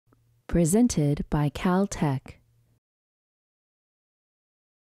Presented by Caltech.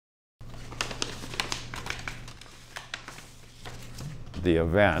 The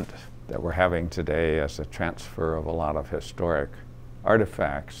event that we're having today is a transfer of a lot of historic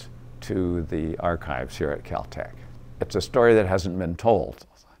artifacts to the archives here at Caltech. It's a story that hasn't been told.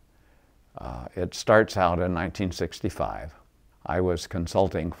 It starts out in 1965. I was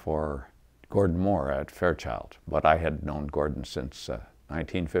consulting for Gordon Moore at Fairchild, but I had known Gordon since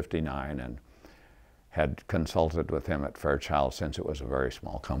 1959 and had consulted with him at Fairchild since it was a very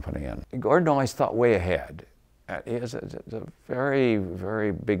small company. And Gordon always thought way ahead. He is a very,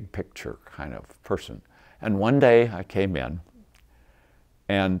 very big picture kind of person. And one day I came in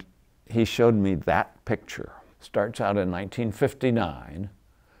and he showed me that picture. Starts out in 1959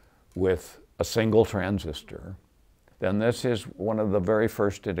 with a single transistor. Then this is one of the very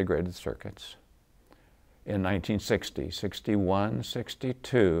first integrated circuits in 1960, 61,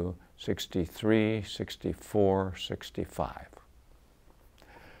 62, 63, 64, 65.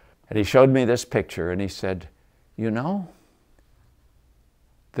 And he showed me this picture and he said, you know,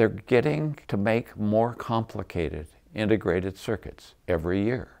 they're getting to make more complicated integrated circuits every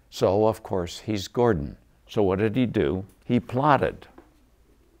year. So, of course, he's Gordon. So what did he do? He plotted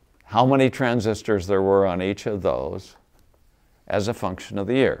how many transistors there were on each of those as a function of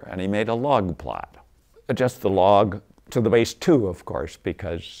the year. And he made a log plot. Just the log to the base 2, of course,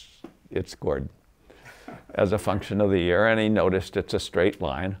 because it's Gordon, as a function of the year. And he noticed it's a straight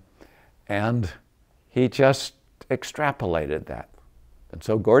line. And he just extrapolated that. And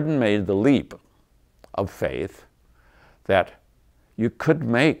so Gordon made the leap of faith that you could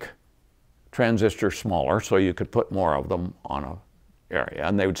make transistors smaller so you could put more of them on an area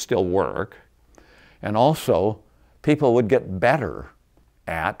and they would still work. And also, people would get better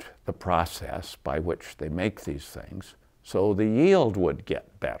at the process by which they make these things, so the yield would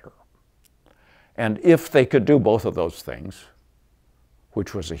get better. And if they could do both of those things,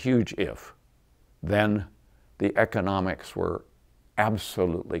 which was a huge if, then the economics were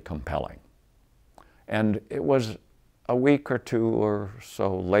absolutely compelling. And it was a week or two or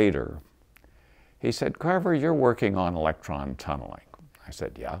so later, he said, Carver, you're working on electron tunneling. I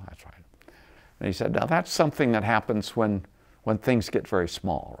said, yeah, that's right. And he said, now that's something that happens when things get very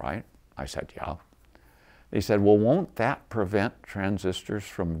small, right? I said, yeah. He said, well, won't that prevent transistors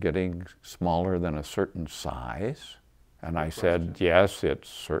from getting smaller than a certain size? And I said, yes, it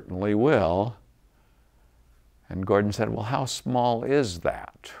certainly will. And Gordon said, well, how small is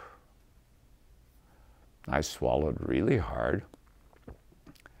that? I swallowed really hard.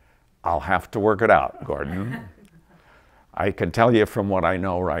 I'll have to work it out, Gordon. I can tell you from what I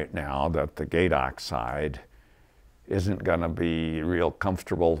know right now that the gate oxide isn't going to be real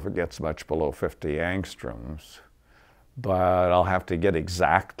comfortable if it gets much below 50 angstroms, but I'll have to get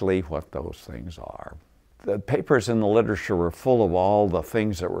exactly what those things are. The papers in the literature were full of all the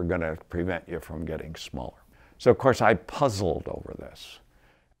things that were going to prevent you from getting smaller. So, of course, I puzzled over this.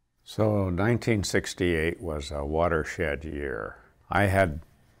 So 1968 was a watershed year. I had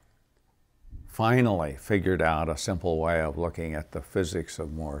finally figured out a simple way of looking at the physics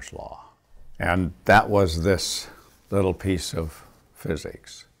of Moore's law. And that was this little piece of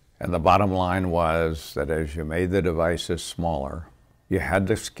physics. And the bottom line was that as you made the devices smaller, you had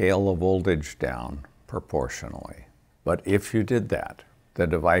to scale the voltage down proportionally. But if you did that, the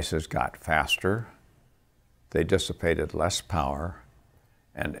devices got faster, they dissipated less power,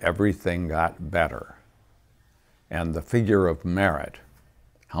 and everything got better. And the figure of merit,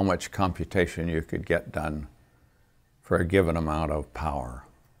 how much computation you could get done for a given amount of power,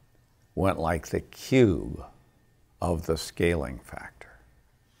 went like the cube of the scaling factor.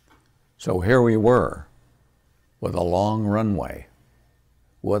 So here we were with a long runway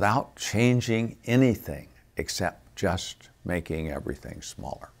without changing anything except just making everything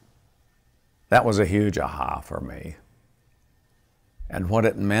smaller. That was a huge aha for me. And what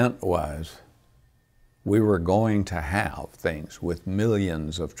it meant was we were going to have things with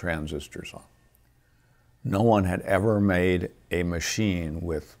millions of transistors on. No one had ever made a machine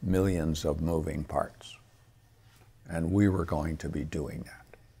with millions of moving parts. And we were going to be doing that.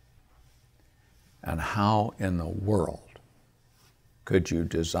 And how in the world could you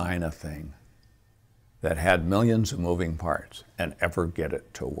design a thing that had millions of moving parts and ever get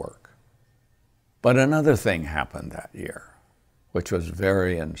it to work? But another thing happened that year, which was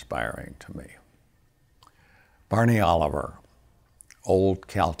very inspiring to me. Barney Oliver, old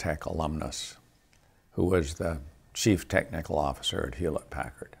Caltech alumnus, who was the chief technical officer at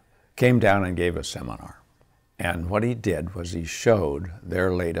Hewlett-Packard, came down and gave a seminar. And what he did was he showed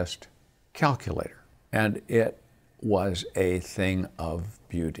their latest calculator. And it was a thing of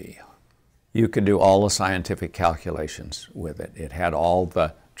beauty. You could do all the scientific calculations with it. It had all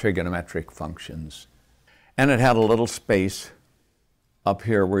the trigonometric functions. And it had a little space up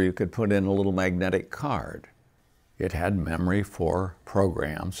here where you could put in a little magnetic card. It had memory for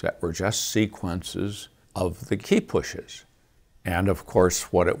programs that were just sequences of the key pushes. And of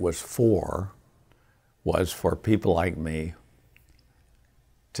course, what it was for people like me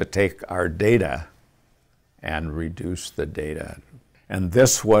to take our data and reduce the data. And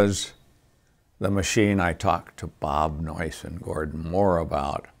this was the machine I talked to Bob Noyce and Gordon Moore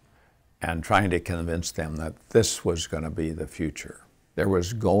about, and trying to convince them that this was going to be the future. There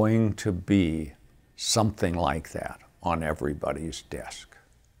was going to be something like that on everybody's desk.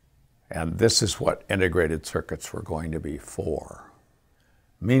 And this is what integrated circuits were going to be for.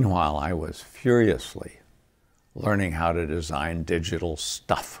 Meanwhile, I was furiously learning how to design digital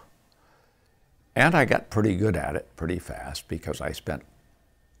stuff. And I got pretty good at it pretty fast because I spent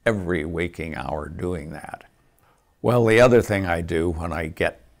every waking hour doing that. Well, the other thing I do when I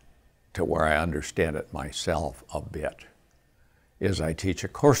get to where I understand it myself a bit is I teach a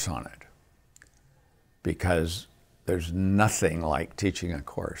course on it, because there's nothing like teaching a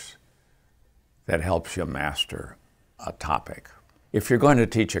course that helps you master a topic. If you're going to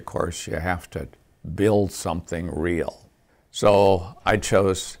teach a course, you have to build something real. So I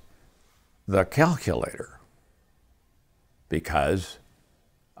chose the calculator because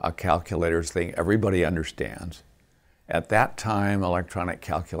a calculator is the thing everybody understands. At that time, electronic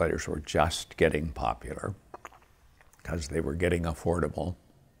calculators were just getting popular because they were getting affordable.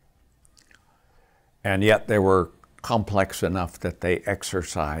 And yet they were complex enough that they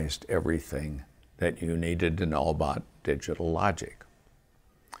exercised everything that you needed to know about digital logic.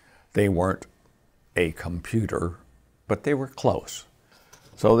 They weren't a computer, but they were close.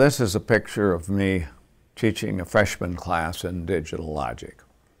 So this is a picture of me teaching a freshman class in digital logic,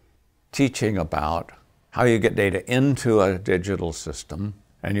 teaching about how you get data into a digital system.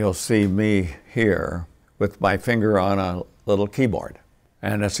 And you'll see me here with my finger on a little keyboard.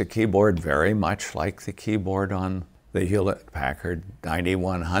 And it's a keyboard very much like the keyboard on the Hewlett-Packard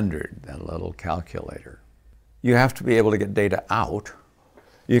 9100, that little calculator. You have to be able to get data out.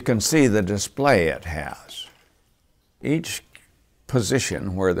 You can see the display it has. Each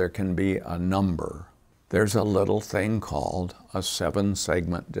position where there can be a number, there's a little thing called a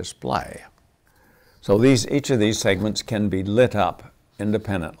 7-segment display. So each of these segments can be lit up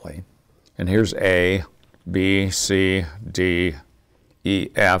independently. And here's A, B, C, D, E,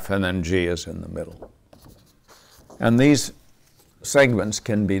 F, and then G is in the middle. And these segments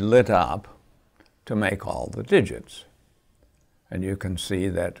can be lit up to make all the digits. And you can see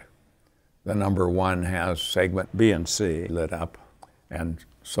that the number 1 has segment B and C lit up, and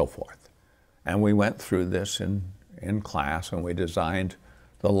so forth. And we went through this in class, and we designed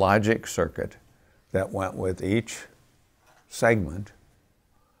the logic circuit that went with each segment.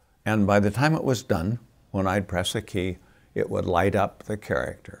 And by the time it was done, when I'd press a key, it would light up the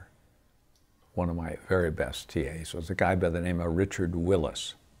character. One of my very best TAs was a guy by the name of Richard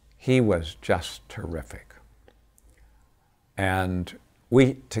Willis. He was just terrific. And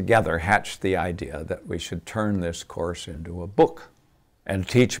we together hatched the idea that we should turn this course into a book and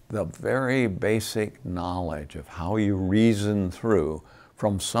teach the very basic knowledge of how you reason through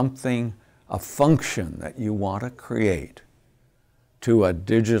from something, a function that you want to create, to a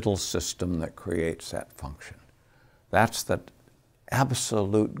digital system that creates that function. That's the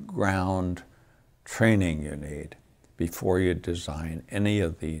absolute ground training you need before you design any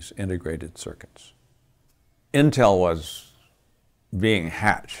of these integrated circuits. Intel was being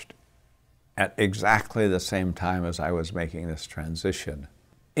hatched at exactly the same time as I was making this transition.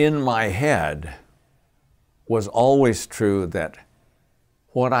 In my head was always true that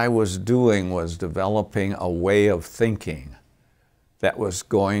what I was doing was developing a way of thinking that was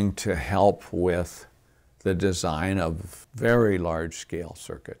going to help with the design of very large-scale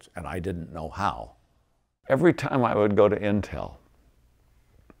circuits, and I didn't know how. Every time I would go to Intel,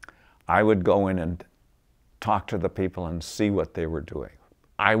 I would go in and talk to the people and see what they were doing.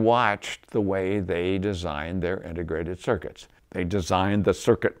 I watched the way they designed their integrated circuits. They designed the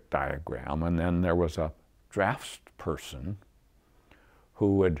circuit diagram, and then there was a draftsperson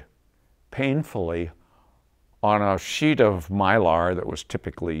who would painfully, on a sheet of mylar that was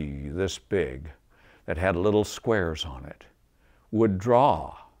typically this big, that had little squares on it, would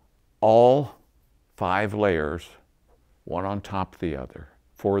draw all 5 layers, one on top of the other,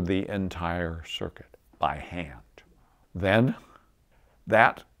 for the entire circuit by hand. Then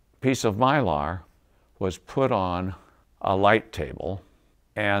that piece of mylar was put on a light table,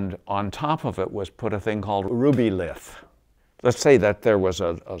 and on top of it was put a thing called ruby lith Let's say that there was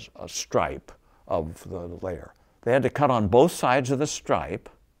a stripe of the layer. They had to cut on both sides of the stripe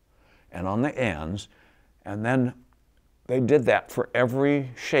and on the ends, and then they did that for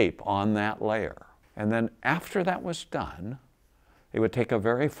every shape on that layer. And then after that was done, they would take a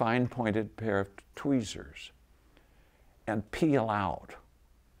very fine pointed pair of tweezers and peel out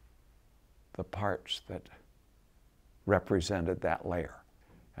the parts that represented that layer.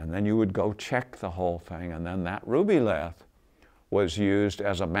 And then you would go check the whole thing, and then that ruby lathe was used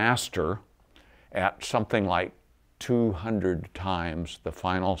as a master at something like 200 times the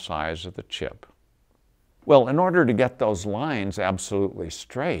final size of the chip. Well, in order to get those lines absolutely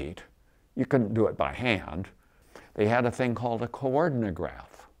straight, you couldn't do it by hand. They had a thing called a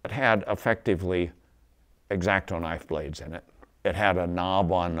coordinograph. It had effectively X-Acto knife blades in it. It had a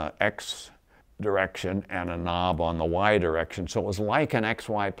knob on the X direction and a knob on the Y direction. So it was like an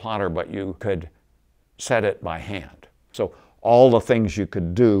XY plotter, but you could set it by hand. So all the things you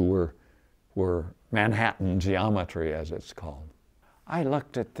could do were Manhattan geometry, as it's called. I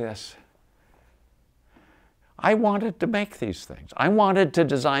looked at this. I wanted to make these things. I wanted to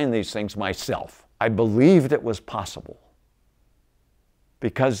design these things myself. I believed it was possible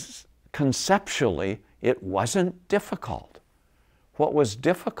because conceptually it wasn't difficult. What was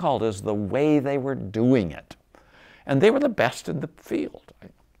difficult is the way they were doing it. And they were the best in the field.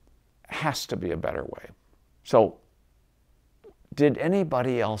 It has to be a better way. So, did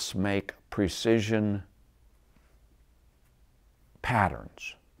anybody else make precision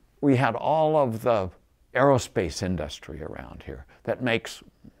patterns? We had all of the aerospace industry around here that makes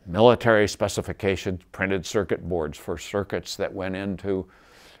military specifications, printed circuit boards for circuits that went into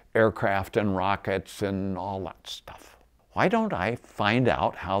aircraft and rockets and all that stuff. Why don't I find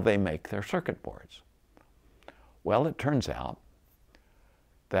out how they make their circuit boards? Well, it turns out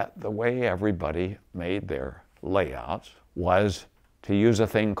that the way everybody made their layouts was to use a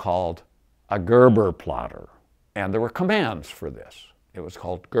thing called a Gerber plotter. And there were commands for this. It was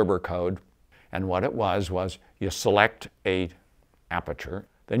called Gerber code. And what it was you select a aperture,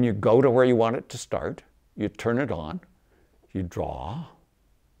 then you go to where you want it to start, you turn it on, you draw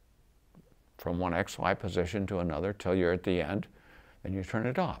from one XY position to another till you're at the end, and you turn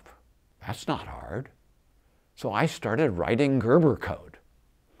it off. That's not hard. So I started writing Gerber code.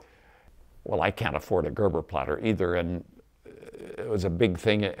 Well, I can't afford a Gerber plotter either, and it was a big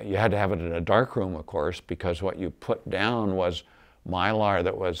thing. You had to have it in a dark room, of course, because what you put down was Mylar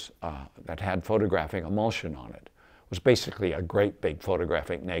that had photographic emulsion on it. It was basically a great big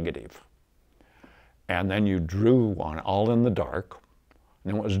photographic negative. And then you drew on it all in the dark.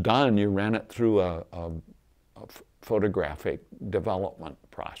 And when it was done, you ran it through a photographic development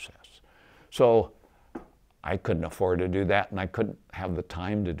process. So I couldn't afford to do that, and I couldn't have the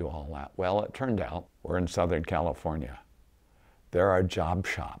time to do all that. Well, it turned out we're in Southern California. There are job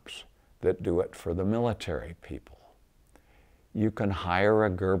shops that do it for the military people. You can hire a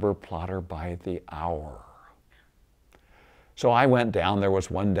Gerber plotter by the hour. So I went down, there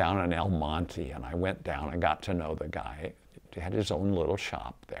was one down in El Monte, and I went down and got to know the guy. He had his own little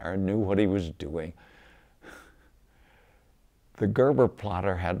shop there and knew what he was doing. The Gerber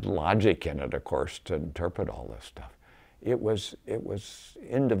plotter had logic in it, of course, to interpret all this stuff. It was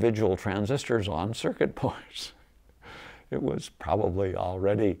individual transistors on circuit boards. It was probably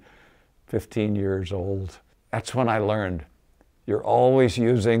already 15 years old. That's when I learned you're always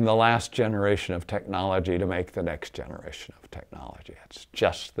using the last generation of technology to make the next generation of technology. It's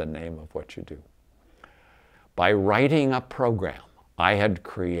just the name of what you do. By writing a program, I had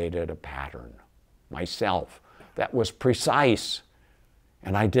created a pattern myself that was precise,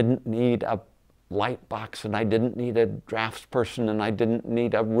 and I didn't need a light box, and I didn't need a draftsperson, and I didn't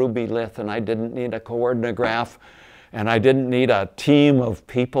need a ruby lathe, and I didn't need a coordinograph, and I didn't need a team of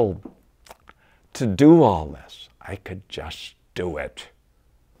people to do all this. I could just do it.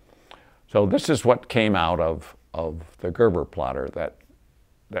 So this is what came out of the Gerber plotter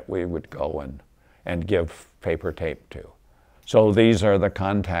that we would go and give paper tape to. So these are the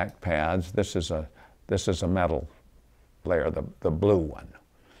contact pads. This is a metal layer, the blue one.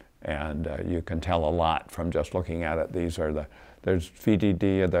 And you can tell a lot from just looking at it. There's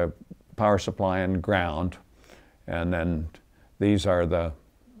VDD, the power supply and ground. And then these are the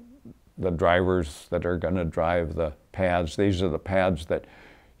drivers that are going to drive the pads. These are the pads that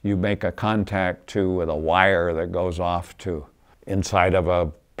you make a contact to with a wire that goes off to inside of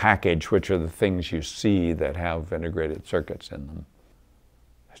a package, which are the things you see that have integrated circuits in them.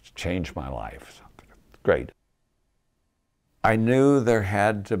 It's changed my life. Great. I knew there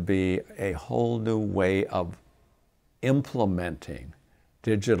had to be a whole new way of implementing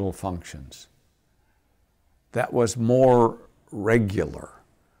digital functions that was more regular,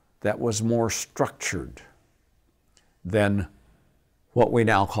 that was more structured than what we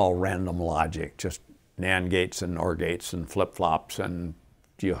now call random logic, just NAND gates and NOR gates and flip-flops, and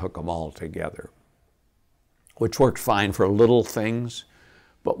you hook them all together, which worked fine for little things,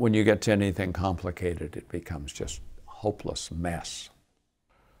 but when you get to anything complicated, it becomes just a hopeless mess.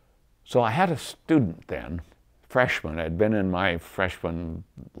 So I had a student then, freshman, had been in my freshman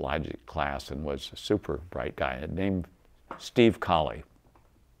logic class and was a super bright guy, named Steve Colley.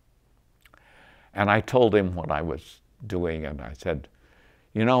 And I told him what I was doing, and I said,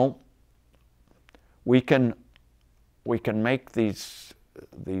 you know, we can make these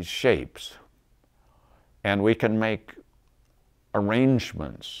shapes, and we can make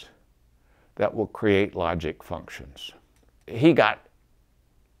arrangements that will create logic functions. He got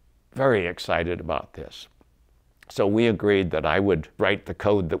very excited about this. So we agreed that I would write the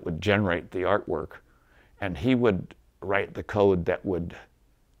code that would generate the artwork, and he would write the code that would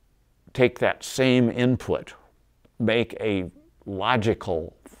take that same input, make a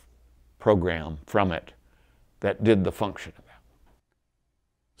logical program from it that did the function of that.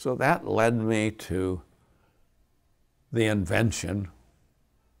 So that led me to the invention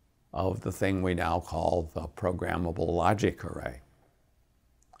of the thing we now call the programmable logic array.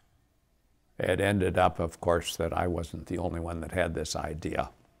 It ended up, of course, that I wasn't the only one that had this idea.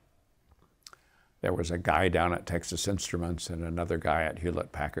 There was a guy down at Texas Instruments and another guy at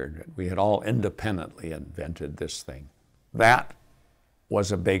Hewlett-Packard. We had all independently invented this thing. That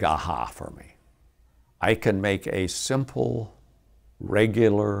was a big aha for me. I can make a simple,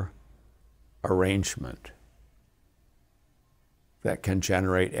 regular arrangement that can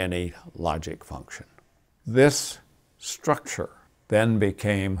generate any logic function. This structure then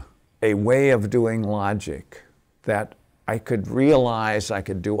became a way of doing logic that I could realize I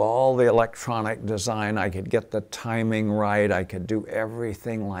could do all the electronic design, I could get the timing right, I could do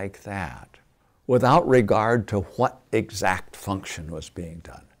everything like that without regard to what exact function was being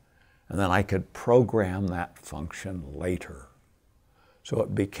done. And then I could program that function later. So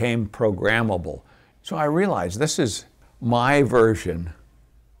it became programmable. So I realized this is my version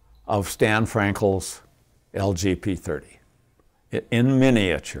of Stan Frankel's LGP30 in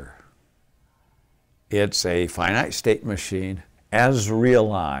miniature. It's a finite state machine as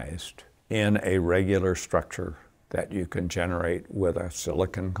realized in a regular structure that you can generate with a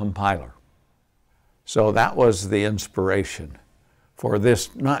silicon compiler. So that was the inspiration for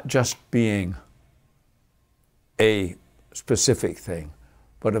this not just being a specific thing,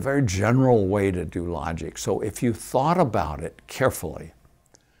 but a very general way to do logic. So if you thought about it carefully,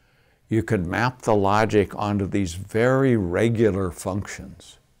 you could map the logic onto these very regular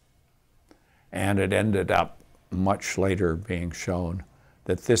functions. And it ended up much later being shown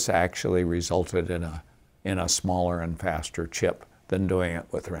that this actually resulted in a smaller and faster chip than doing it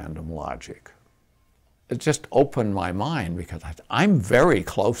with random logic. It just opened my mind because I'm very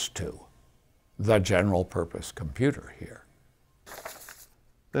close to the general purpose computer here.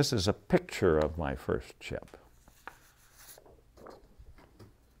 This is a picture of my first chip.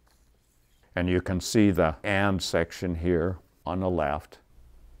 And you can see the AND section here on the left.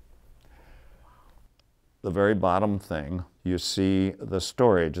 The very bottom thing, you see the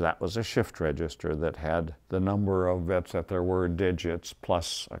storage. That was a shift register that had the number of bits that there were digits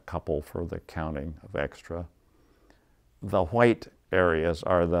plus a couple for the counting of extra. The white areas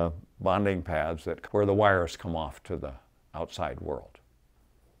are the bonding pads where the wires come off to the outside world.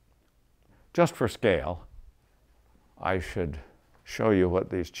 Just for scale, I should show you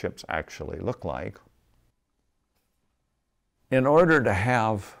what these chips actually look like. In order to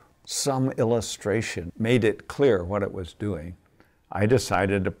have some illustration made it clear what it was doing, I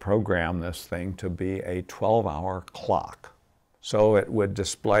decided to program this thing to be a 12-hour clock. So it would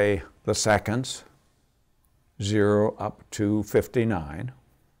display the seconds, 0 up to 59,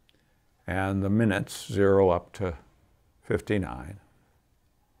 and the minutes, 0 up to 59,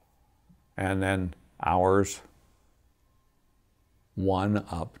 and then hours, 1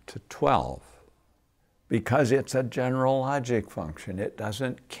 up to 12. Because it's a general logic function. It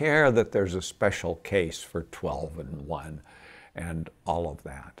doesn't care that there's a special case for 12 and 1 and all of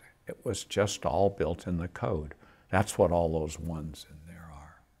that. It was just all built in the code. That's what all those ones in there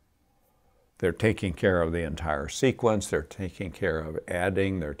are. They're taking care of the entire sequence. They're taking care of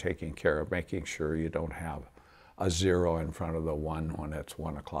adding. They're taking care of making sure you don't have a 0 in front of the 1 when it's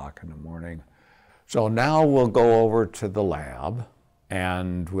 1 o'clock in the morning. So now we'll go over to the lab,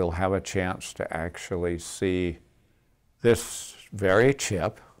 and we'll have a chance to actually see this very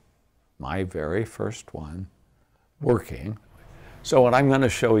chip, my very first one, working. So what I'm going to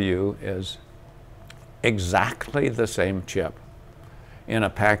show you is exactly the same chip in a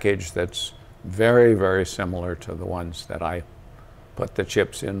package that's very, very similar to the ones that I put the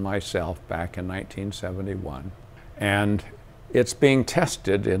chips in myself back in 1971. And it's being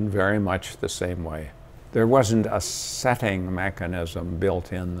tested in very much the same way. There wasn't a setting mechanism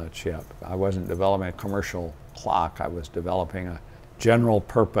built in the chip. I wasn't developing a commercial clock. I was developing a general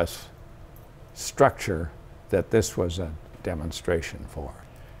purpose structure that this was a demonstration for.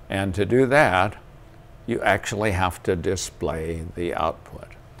 And to do that, you actually have to display the output.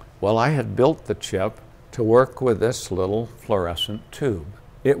 Well, I had built the chip to work with this little fluorescent tube.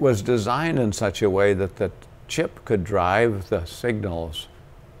 It was designed in such a way that the chip could drive the signals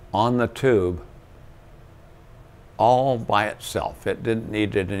on the tube all by itself. It didn't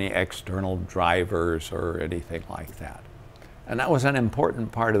need any external drivers or anything like that. And that was an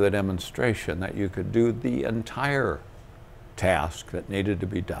important part of the demonstration, that you could do the entire task that needed to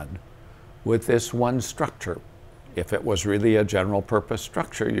be done with this one structure. If it was really a general purpose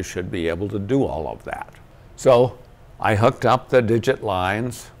structure, you should be able to do all of that. So I hooked up the digit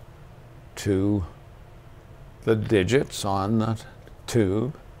lines to the digits on the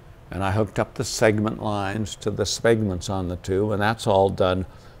tube, and I hooked up the segment lines to the segments on the tube, and that's all done.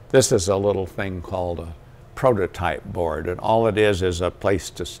 This is a little thing called a prototype board, and all it is a place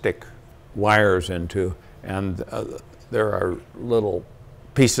to stick wires into, and there are little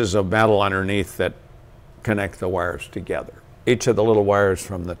pieces of metal underneath that connect the wires together. Each of the little wires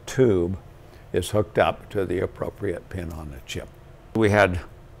from the tube is hooked up to the appropriate pin on the chip. We had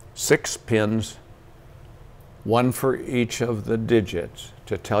 6 pins, one for each of the digits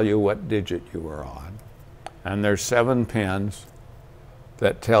to tell you what digit you were on. And there's 7 pins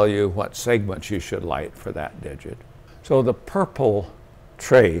that tell you what segments you should light for that digit. So the purple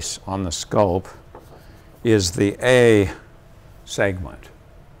trace on the scope is the A segment.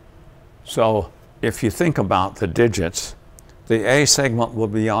 So if you think about the digits, the A segment will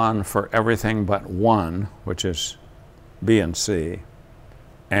be on for everything but 1, which is B and C,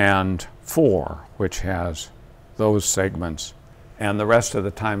 and 4, which has those segments, and the rest of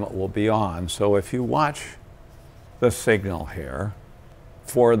the time it will be on. So if you watch the signal here,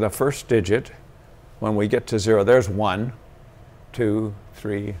 for the first digit, when we get to 0, there's 1, 2,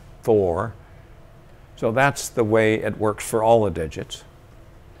 3, 4. So that's the way it works for all the digits.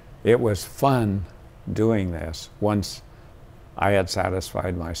 It was fun doing this once I had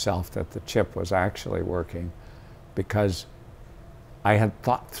satisfied myself that the chip was actually working, because I had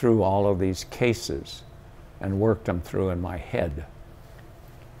thought through all of these cases and worked them through in my head.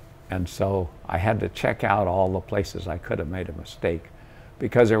 And so I had to check out all the places I could have made a mistake,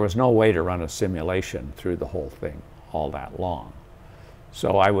 because there was no way to run a simulation through the whole thing all that long.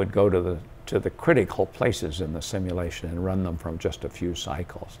 So I would go to the critical places in the simulation and run them from just a few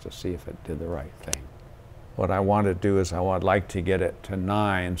cycles to see if it did the right thing. What I want to do is I would like to get it to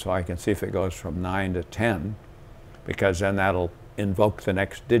 9 so I can see if it goes from 9 to 10, because then that'll invoke the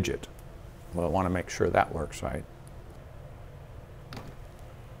next digit. Well, I want to make sure that works right.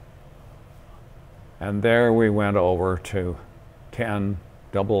 And there we went over to 10,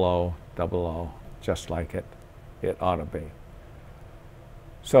 00, 00, just like it ought to be.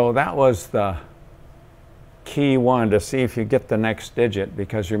 So that was the key one, to see if you get the next digit,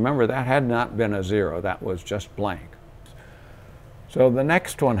 because remember, that had not been a 0, that was just blank. So the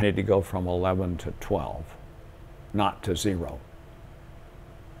next one had to go from 11 to 12, not to 0.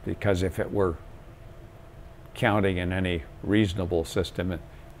 Because if it were counting in any reasonable system,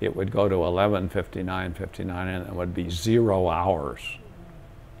 it would go to 11:59, 59, and it would be 0 hours.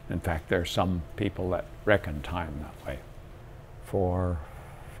 In fact, there are some people that reckon time that way. 4,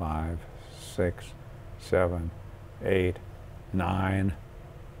 5, 6, 7, 8, 9,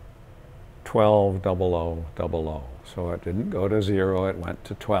 12, 00, 00. So it didn't go to 0, it went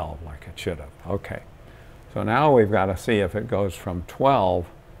to 12 like it should have. Okay. So now we've got to see if it goes from 12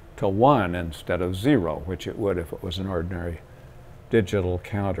 to 1 instead of 0, which it would if it was an ordinary digital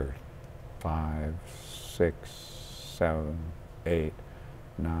counter. 5, 6, 7, 8,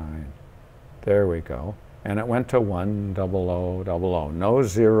 9. There we go. And it went to 1, 00, 00. No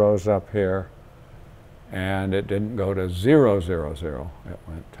zeros up here. And it didn't go to 0, 0, 0. It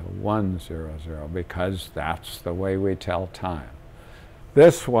went to 1, 0, 0, because that's the way we tell time.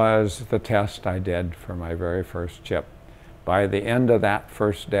 This was the test I did for my very first chip. By the end of that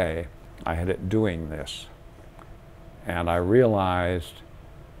first day, I had it doing this. And I realized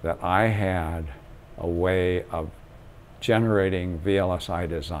that I had a way of generating VLSI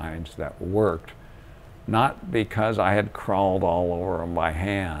designs that worked, not because I had crawled all over them by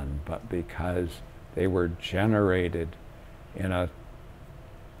hand, but because they were generated in a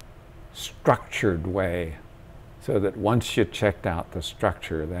structured way, so that once you checked out the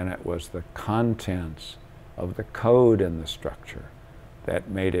structure, then it was the contents of the code in the structure that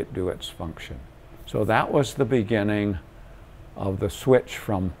made it do its function. So that was the beginning of the switch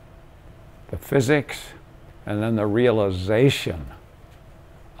from the physics and then the realization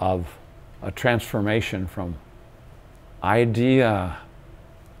of a transformation from idea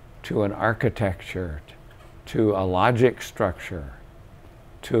to an architecture, to a logic structure,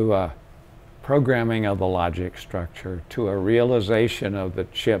 to a programming of the logic structure, to a realization of the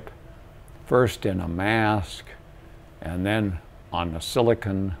chip first in a mask and then on the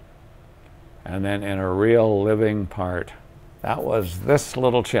silicon and then in a real living part. That was this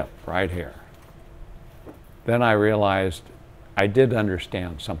little chip right here. Then I realized I did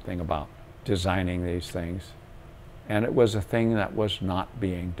understand something about designing these things, and it was a thing that was not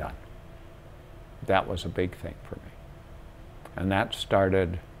being done. That was a big thing for me. And that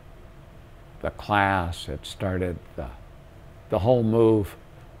started the class, it started the whole move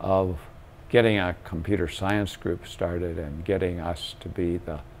of getting a computer science group started and getting us to be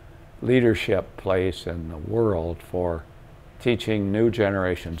the leadership place in the world for teaching new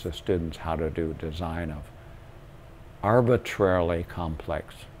generations of students how to do design of arbitrarily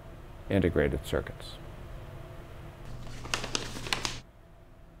complex integrated circuits.